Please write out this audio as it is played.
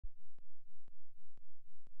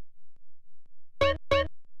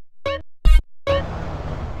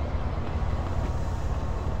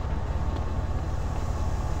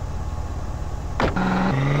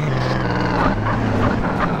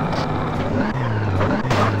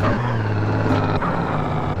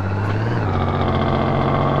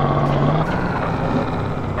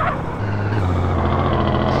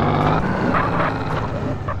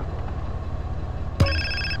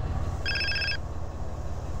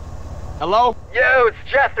Hello? Yo, it's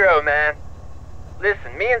Jethro, man.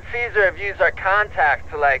 Listen, me and Caesar have used our contacts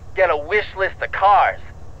to, like, get a wish list of cars.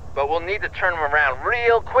 But we'll need to turn them around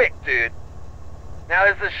real quick, dude. Now,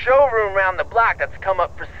 there's a showroom around the block that's come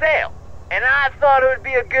up for sale. And I thought it would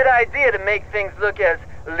be a good idea to make things look as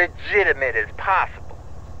legitimate as possible.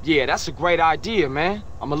 Yeah, that's a great idea, man.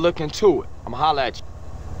 I'ma look into it. I'ma holler at you.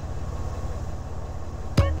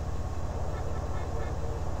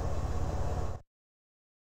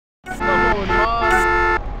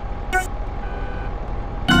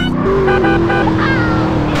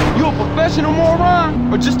 You a professional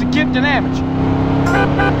moron, or just a gifted amateur?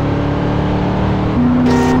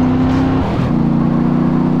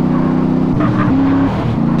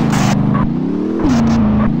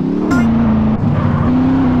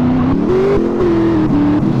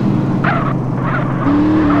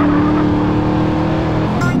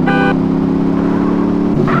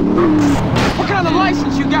 What kind of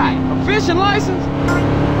license you got? A fishing license?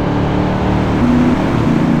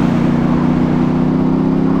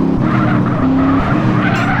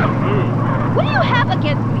 What do you have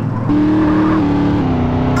against me?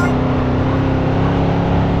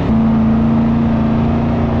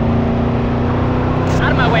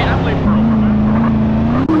 Out of my way, I'm late for Uber.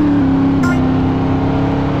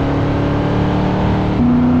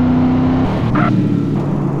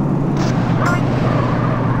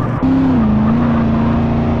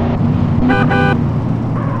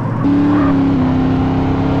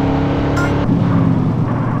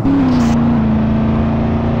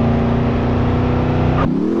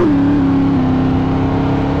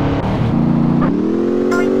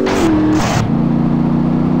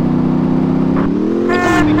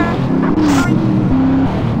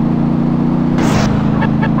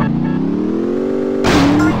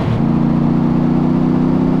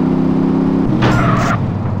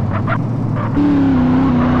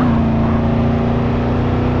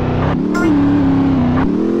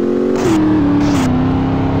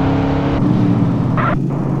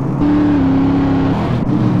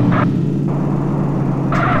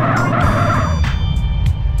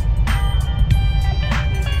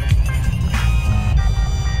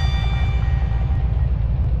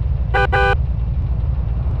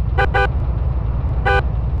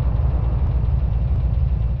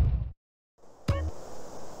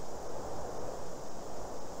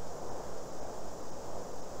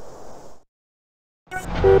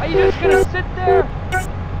 Are you just gonna sit there?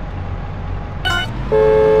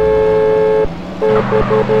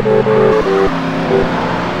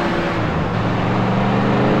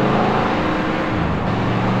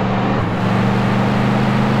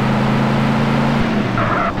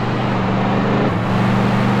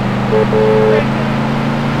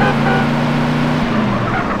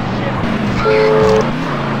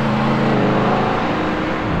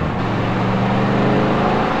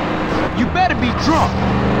 You better be drunk.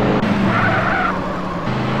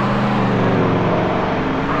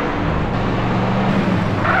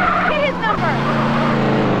 Hit his number!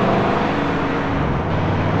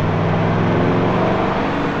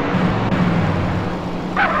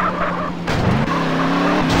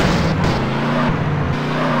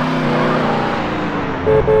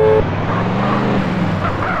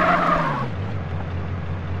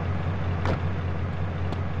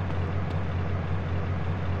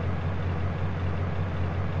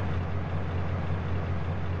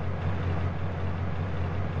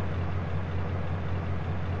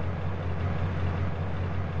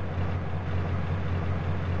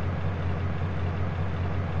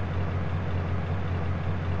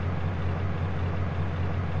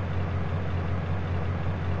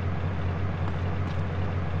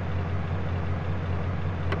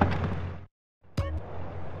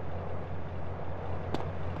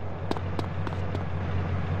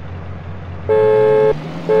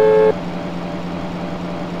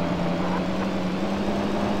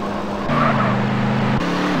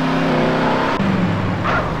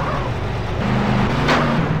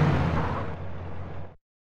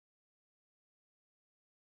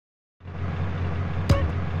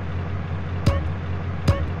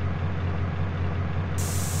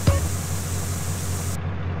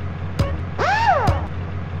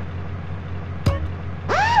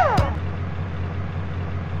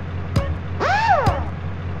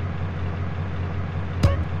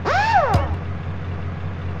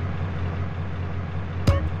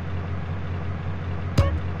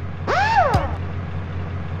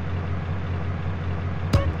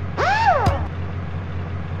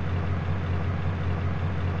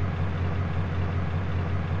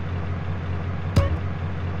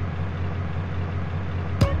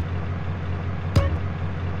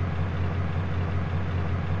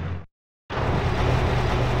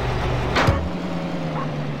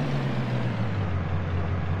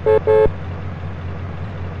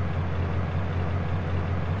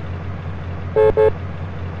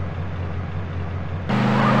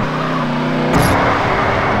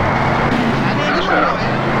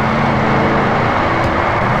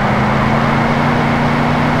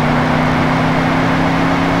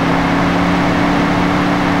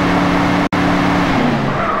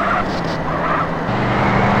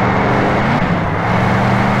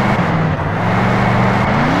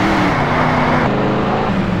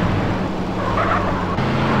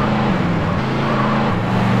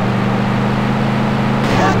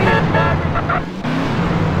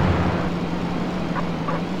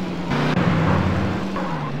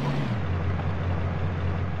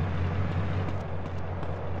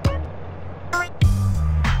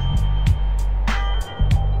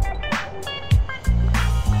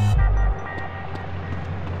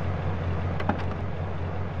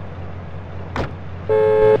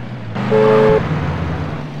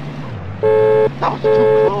 was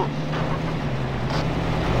too close.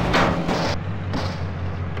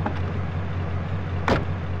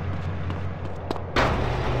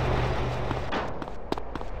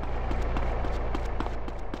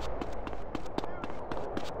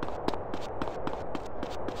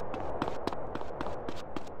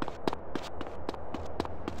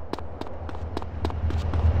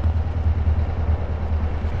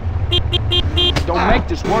 Don't make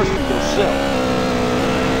this worse for yourself.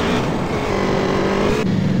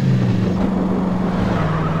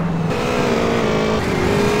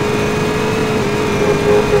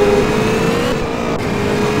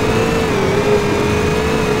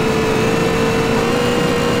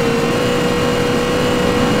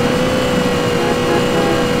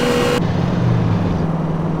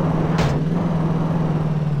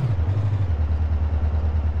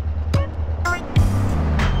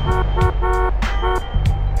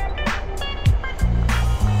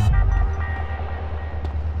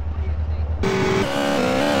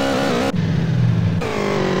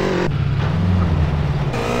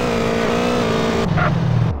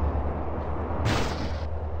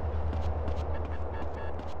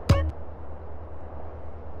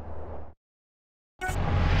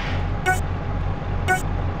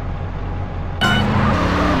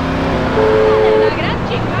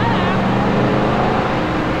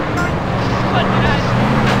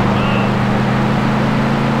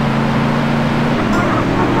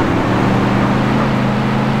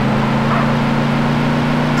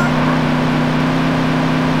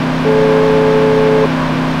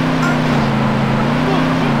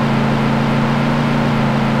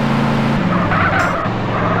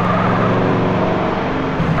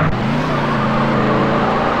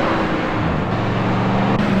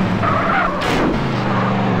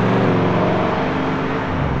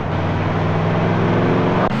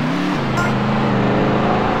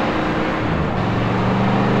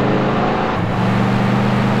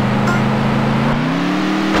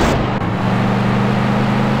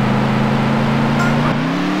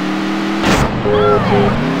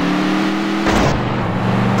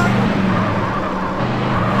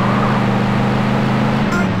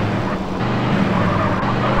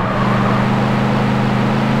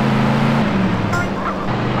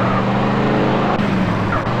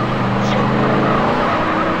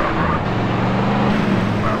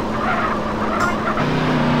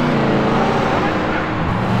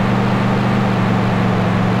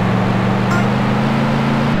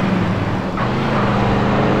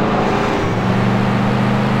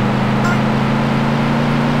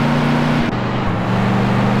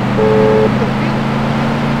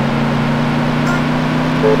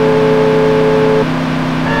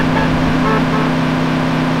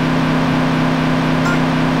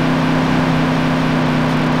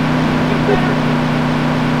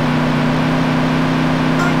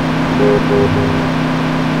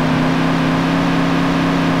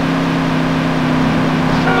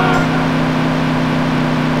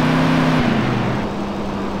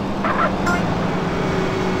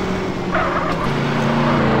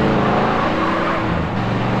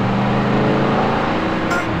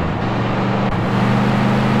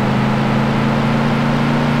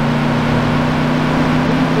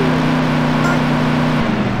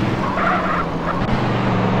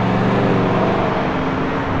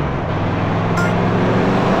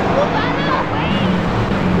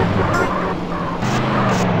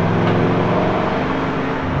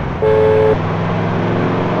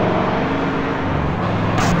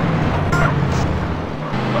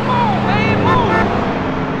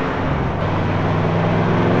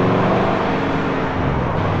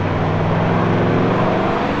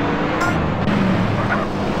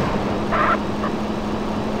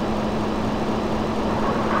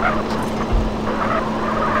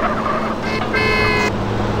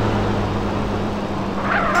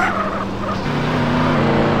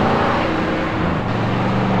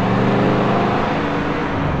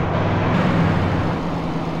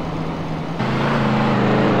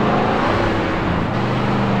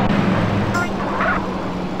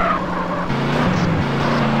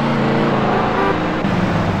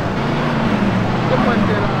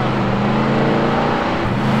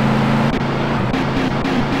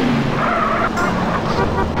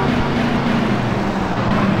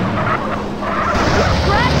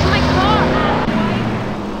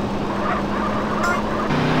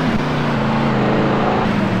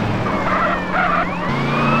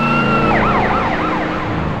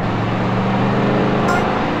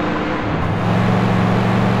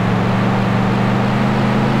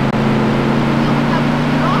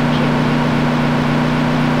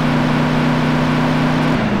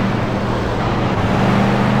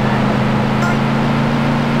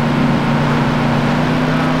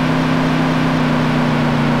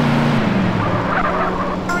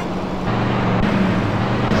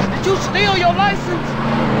 steal your license?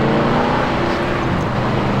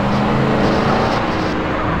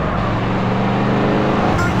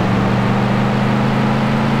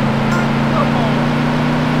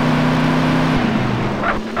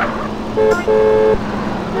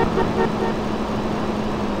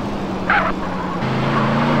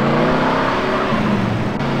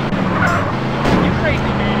 You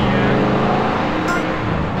crazy maniac.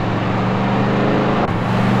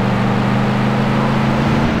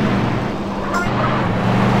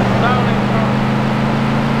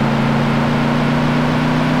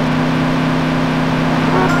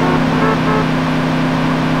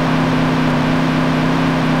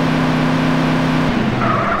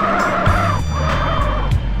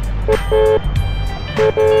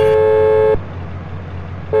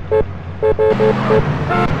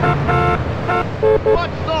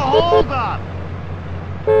 What's the holdup?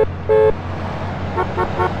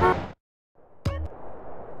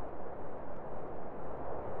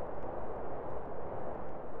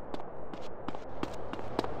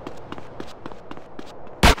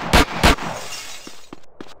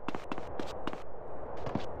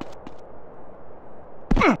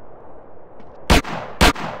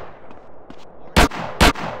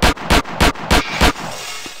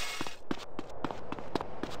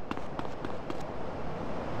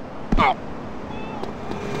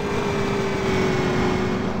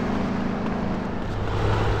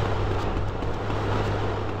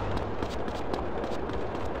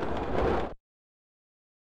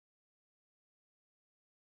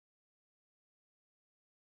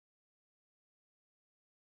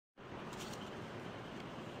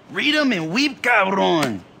 Read 'em and weep,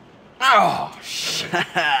 cabron. Oh, shit.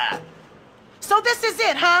 So this is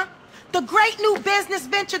it, huh? The great new business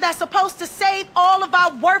venture that's supposed to save all of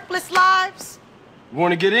our worthless lives?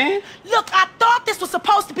 Want to get in? Look, I thought this was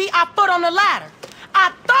supposed to be our foot on the ladder.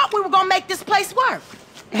 I thought we were gonna make this place work.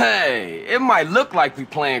 Hey, it might look like we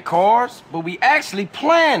playing cards, but we actually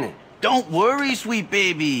planning. Don't worry, sweet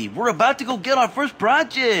baby. We're about to go get our first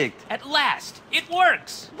project. At last, it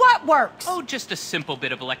works! What works? Oh, just a simple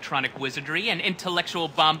bit of electronic wizardry and intellectual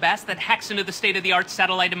bombast that hacks into the state-of-the-art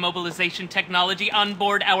satellite immobilization technology on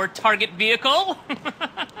board our target vehicle.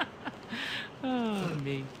 Oh,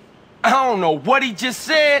 me. I don't know what he just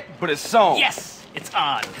said, but it's on. Yes, it's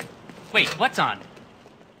on. Wait, what's on?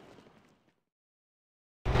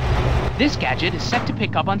 This gadget is set to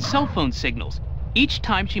pick up on cell phone signals. Each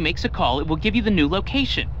time she makes a call, it will give you the new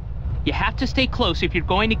location. You have to stay close if you're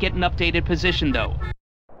going to get an updated position, though.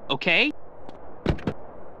 Okay?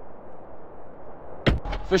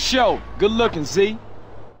 For sure. Good looking, Z.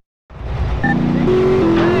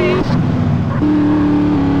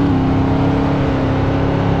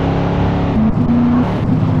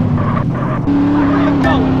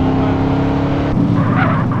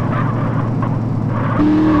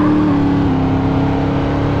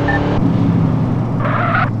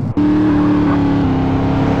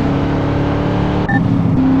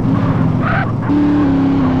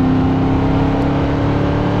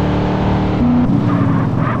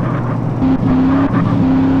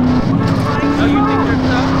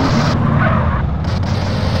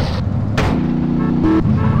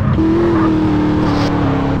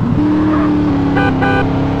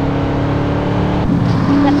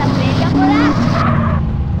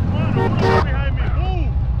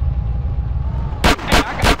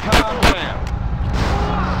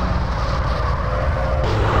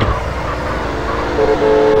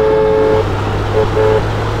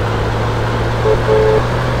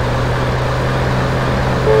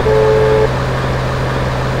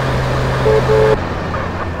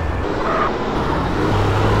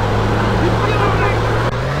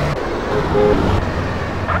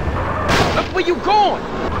 Look where you going!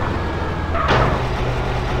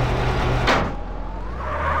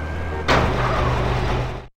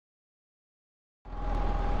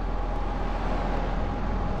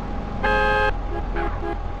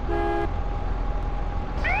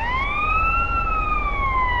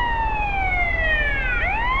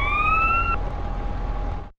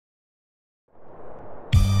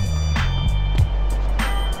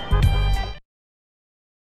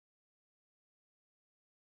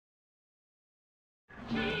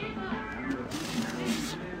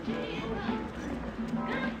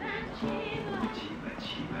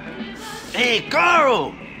 Hey,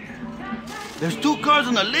 Carl! There's 2 cars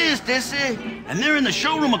on the list, ese, and they're in the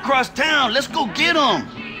showroom across town. Let's go get them.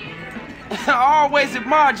 I always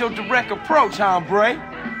admired your direct approach, hombre.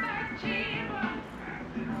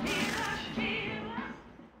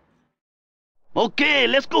 Okay,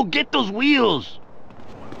 let's go get those wheels.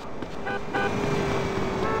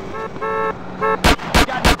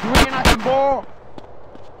 Got the green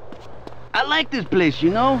like this place, you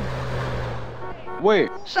know? Where?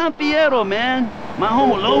 San Fierro, man. My home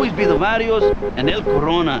will always be the Barrios and El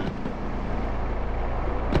Corona.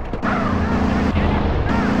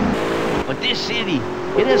 But this city,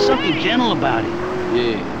 it has something gentle about it.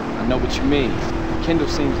 Yeah, I know what you mean. Kendall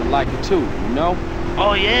seems to like it too, you know?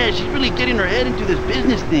 Oh yeah, she's really getting her head into this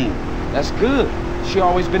business thing. That's good. She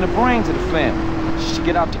always been the brains of the family. She should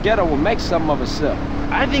get out the ghetto and make something of herself.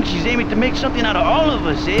 I think she's aiming to make something out of all of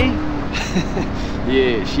us, eh?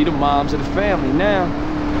 Yeah, she the moms of the family now.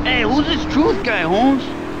 Hey, who's this Truth guy, Holmes?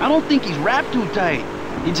 I don't think he's wrapped too tight.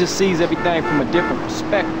 He just sees everything from a different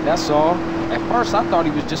perspective, that's all. At first, I thought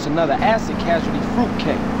he was just another acid casualty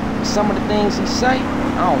fruitcake. But some of the things he say,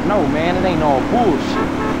 I don't know, man. It ain't all bullshit.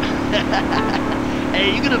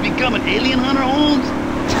 Hey, you gonna become an alien hunter, Holmes?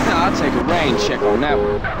 I'll take a rain check on that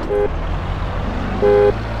one.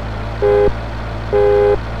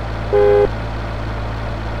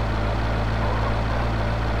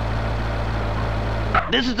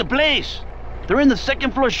 This is the place. They're in the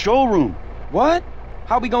second floor showroom. What?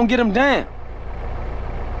 How we gonna get him down?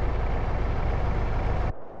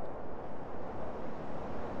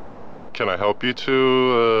 Can I help you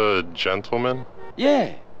two, gentlemen?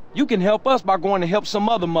 Yeah, you can help us by going to help some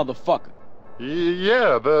other motherfucker.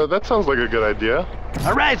 Yeah, that sounds like a good idea.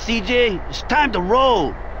 All right, CJ, it's time to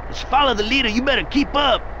roll. Let's follow the leader. You better keep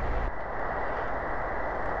up.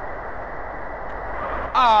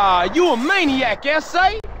 Ah, you a maniac,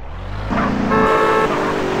 S.A.?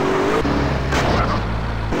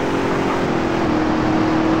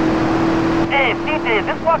 Hey, CJ, is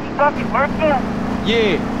this walkie-talkie working?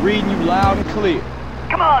 Yeah, reading you loud and clear.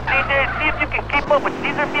 Come on, CJ, see if you can keep up with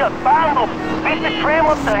Caesarfield. Follow! Beat the tram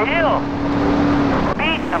up the hill!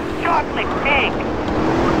 Beat some chocolate cake!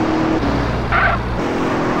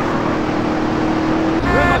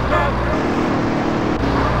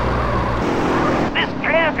 This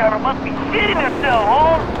tram driver must be shitting herself,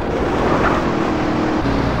 Holmes!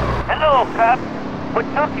 Hello, cop. What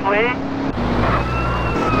took you, eh?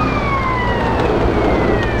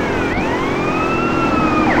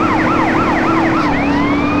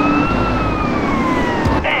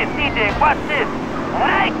 Watch this!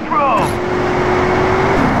 Nitro!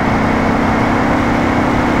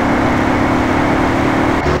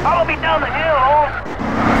 Follow me down the hill, Holmes!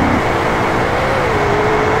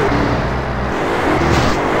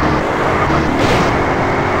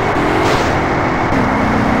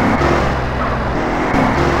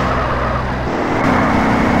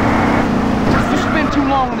 You spend too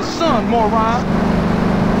long in the sun, moron!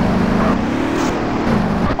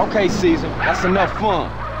 Okay, Caesar, that's enough fun.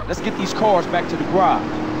 Let's get these cars back to the garage.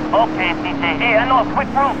 Okay, CJ. Hey, I know a quick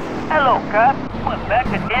route. Hello, cop. What's back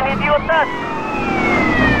to damn idiotas?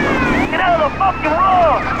 Get out of the fucking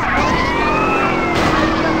road!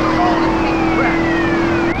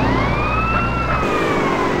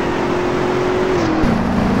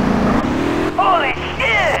 Holy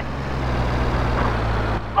shit!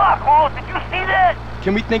 Fuck, Holmes, did you see that?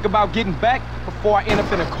 Can we think about getting back before I end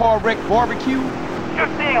up in a car wreck barbecue? Sure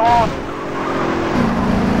thing, Holmes.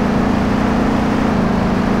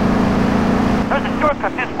 There's a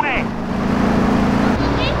shortcut this way.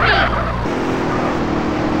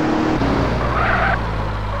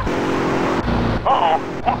 Uh-oh.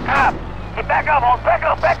 Oh, cop. Hey, back up, Holmes. Back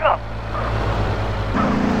up, back up.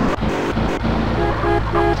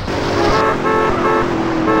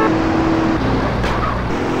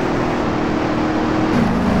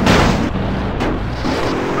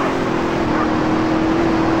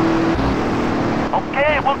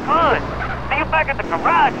 Okay, we're good. See you back at the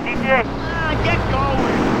garage, CJ. Get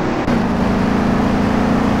going!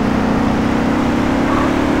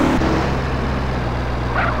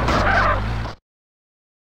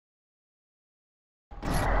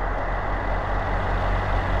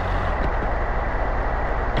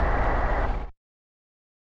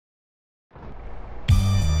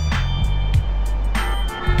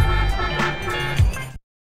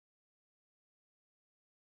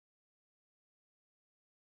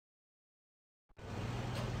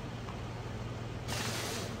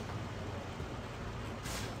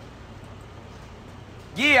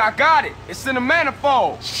 Yeah, I got it. It's in the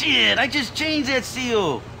manifold. Shit, I just changed that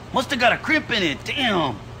seal. Must have got a crimp in it.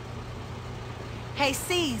 Damn. Hey,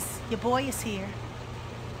 C's, your boy is here.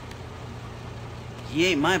 He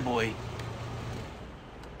ain't my boy.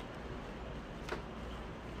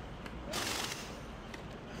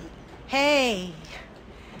 Hey,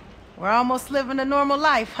 we're almost living a normal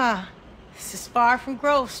life, huh? This is far from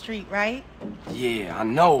Grove Street, right? Yeah, I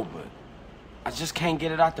know, but I just can't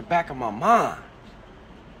get it out the back of my mind.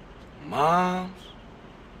 Moms,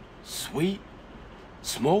 sweet,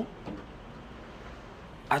 smoke,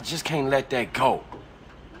 I just can't let that go.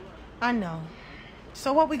 I know.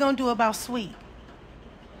 So what we gonna do about Sweet?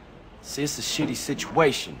 See, it's a shitty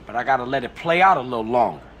situation, but I gotta let it play out a little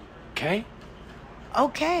longer, okay?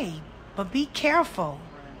 Okay, but be careful.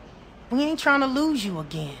 We ain't trying to lose you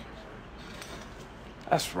again.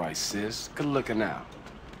 That's right, sis. Good looking out.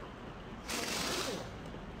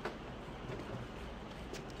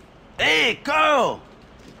 Hey, Carl!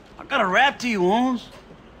 I got a rap to you, Holmes.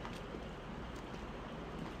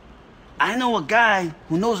 I know a guy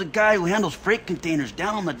who knows a guy who handles freight containers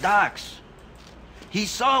down on the docks. He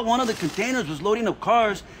saw one of the containers was loading up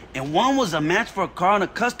cars, and one was a match for a car on a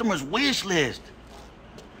customer's wish list.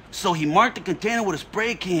 So he marked the container with a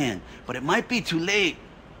spray can, but it might be too late.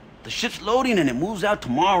 The ship's loading and it moves out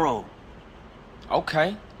tomorrow.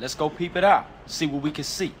 Okay, let's go peep it out. See what we can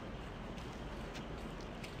see.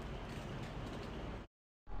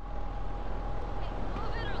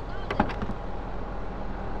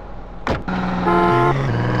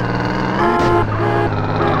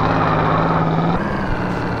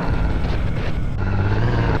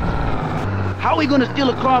 How are we gonna steal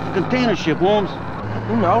a car off a container ship, Holmes?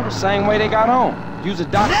 You know, the same way they got home. Use a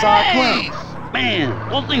dockside crane. Man,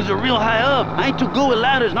 those things are real high up. I ain't too good with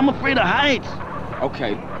ladders, and I'm afraid of heights.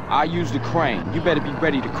 Okay, I'll use the crane. You better be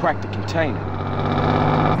ready to crack the container.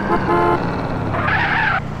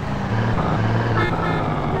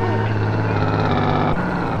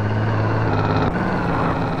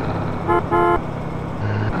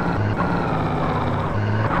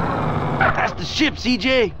 That's the ship,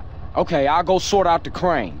 CJ. Okay, I'll go sort out the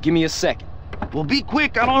crane. Give me a second. Well, be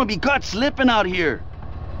quick. I don't want to be caught slipping out here.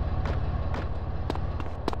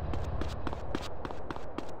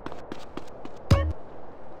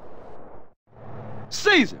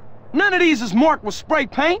 Caesar, none of these is marked with spray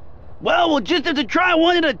paint. Well, we'll just have to try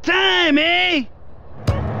one at a time, eh?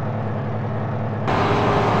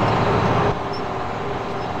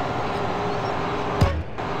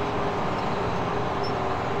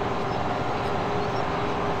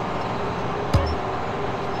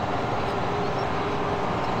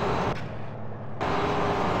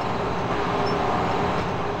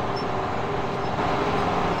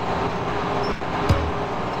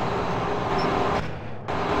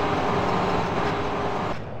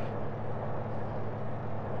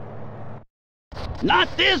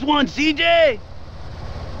 Not this one, CJ!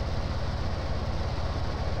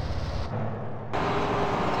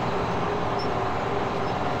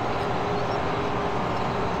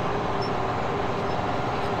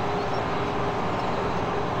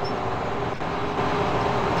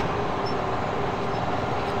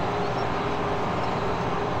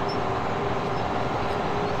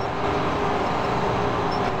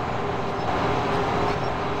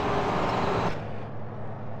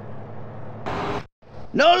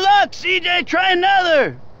 No luck, CJ! Try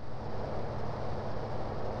another!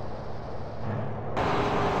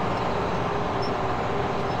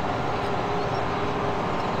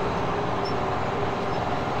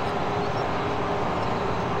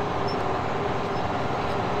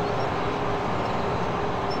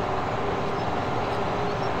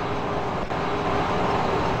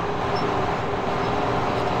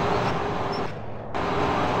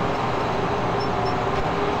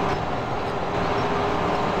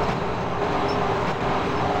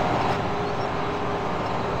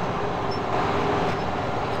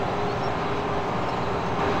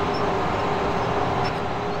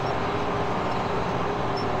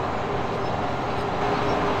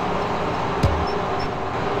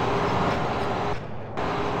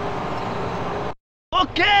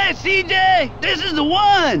 Okay, CJ! This is the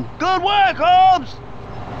one! Good work, Holmes!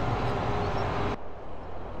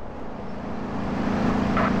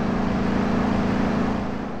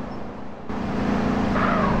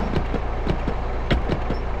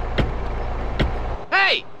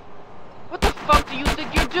 Hey! What the fuck do you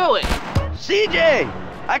think you're doing? CJ!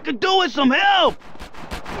 I could do with some help!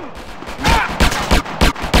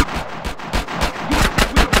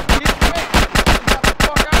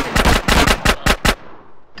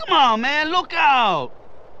 Come on, man, look out!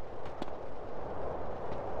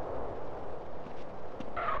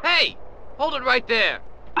 Hey! Hold it right there!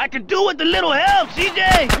 I could do with a little help,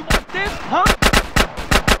 CJ! You want this, huh?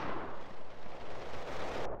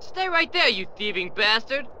 Stay right there, you thieving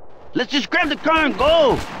bastard! Let's just grab the car and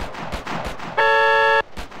go!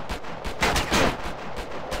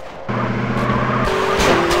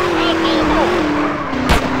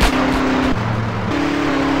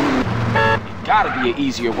 Gotta be an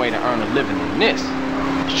easier way to earn a living than this.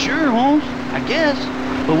 Sure, Holmes, I guess.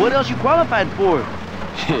 But what else you qualified for?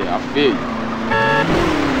 Yeah, I feel you.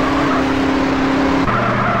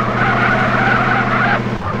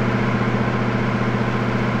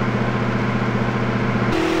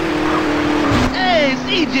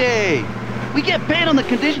 We get paid on the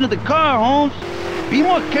condition of the car, Holmes. Be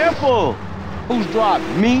more careful. Who's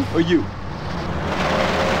driving, me or you?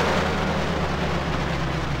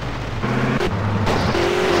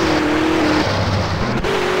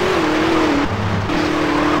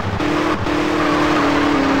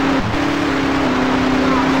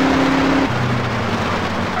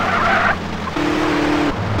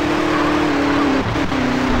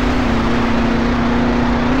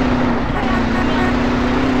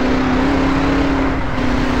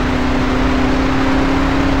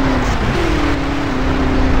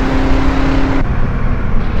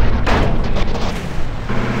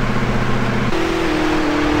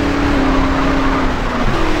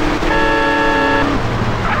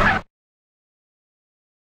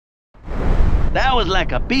 That was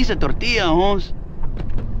like a piece of tortilla, Holmes.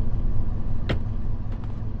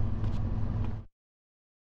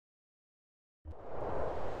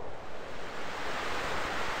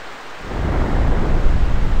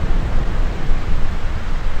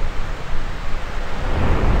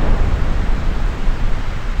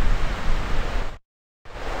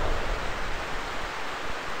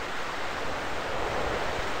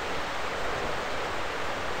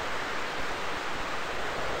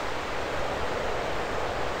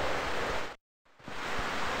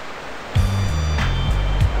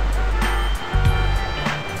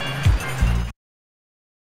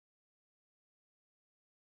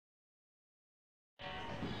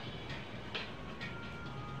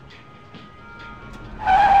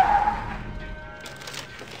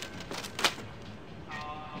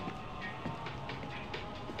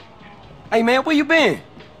 Hey man, where you been?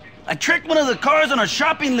 I tracked one of the cars on our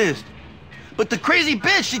shopping list. But the crazy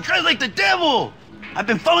bitch, she drives like the devil. I've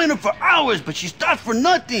been following her for hours, but she stops for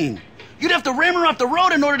nothing. You'd have to ram her off the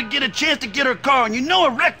road in order to get a chance to get her car, and you know a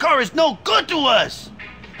wrecked car is no good to us.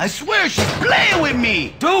 I swear she's playing with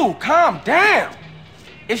me. Dude, calm down.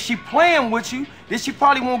 If she playing with you, then she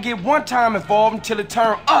probably won't get one time involved until it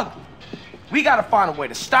turn ugly. We gotta find a way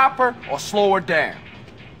to stop her or slow her down.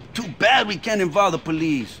 Too bad we can't involve the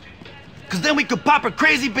police. Cause then we could pop her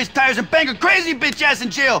crazy bitch tires and bang her crazy bitch ass in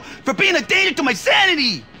jail for being a danger to my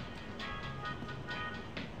sanity.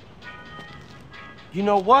 You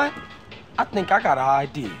know what? I think I got an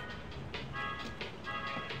idea.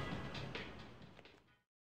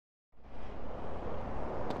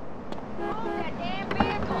 That damn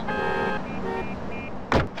vehicle!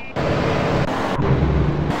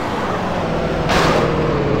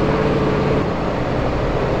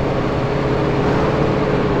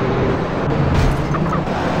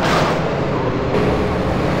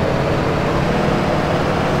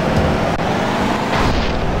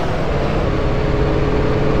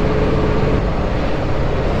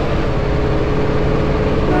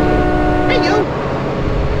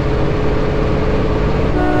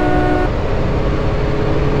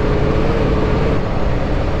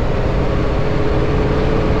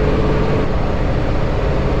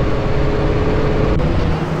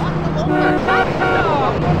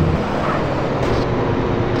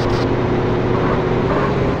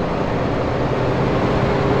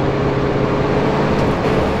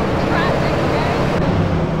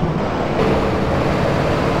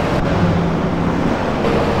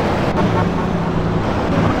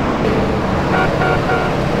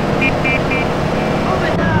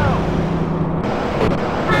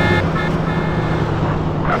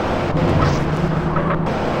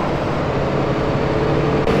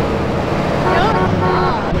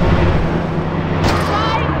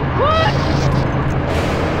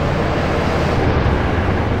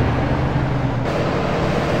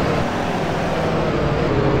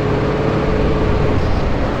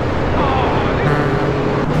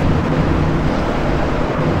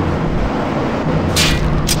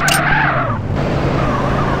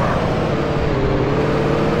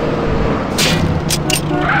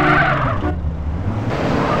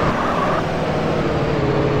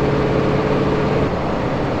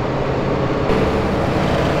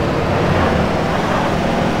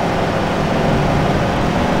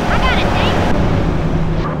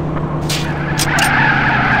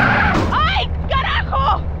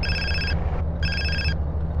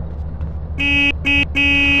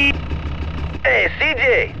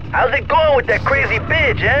 How's it going with that crazy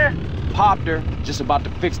bitch, huh? Popped her, just about to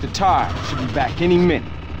fix the tire. Should be back any minute.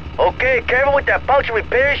 Okay, careful with that function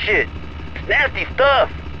repair shit. It's nasty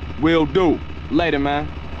stuff. Will do. Later, man.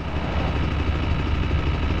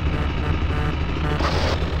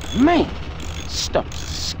 Man, stuff's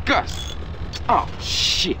disgusting. Oh,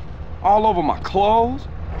 shit. All over my clothes.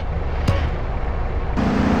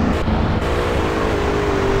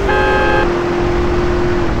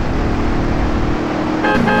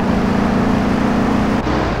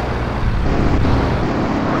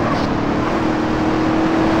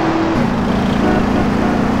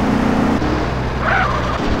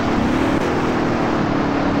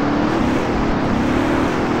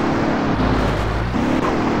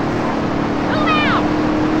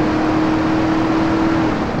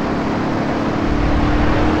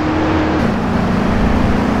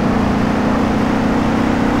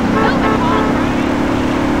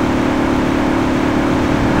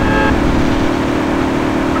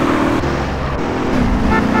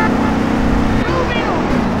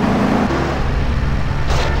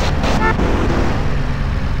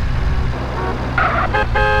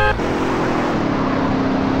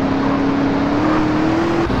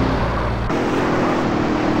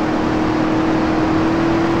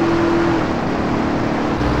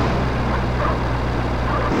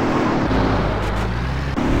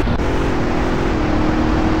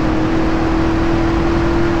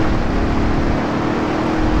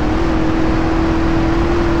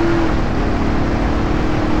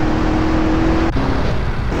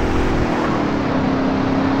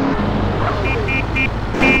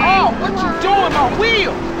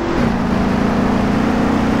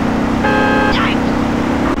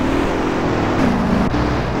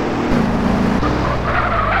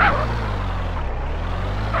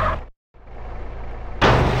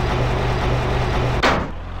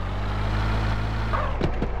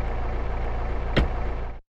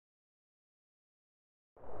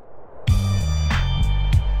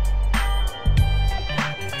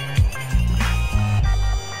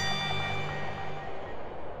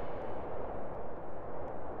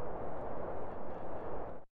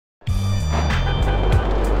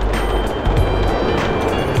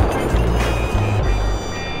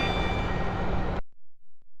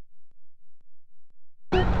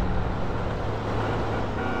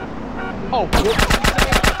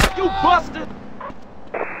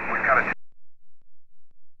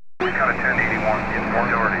 1081,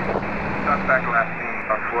 authority. Suspect last seen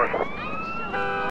on foot.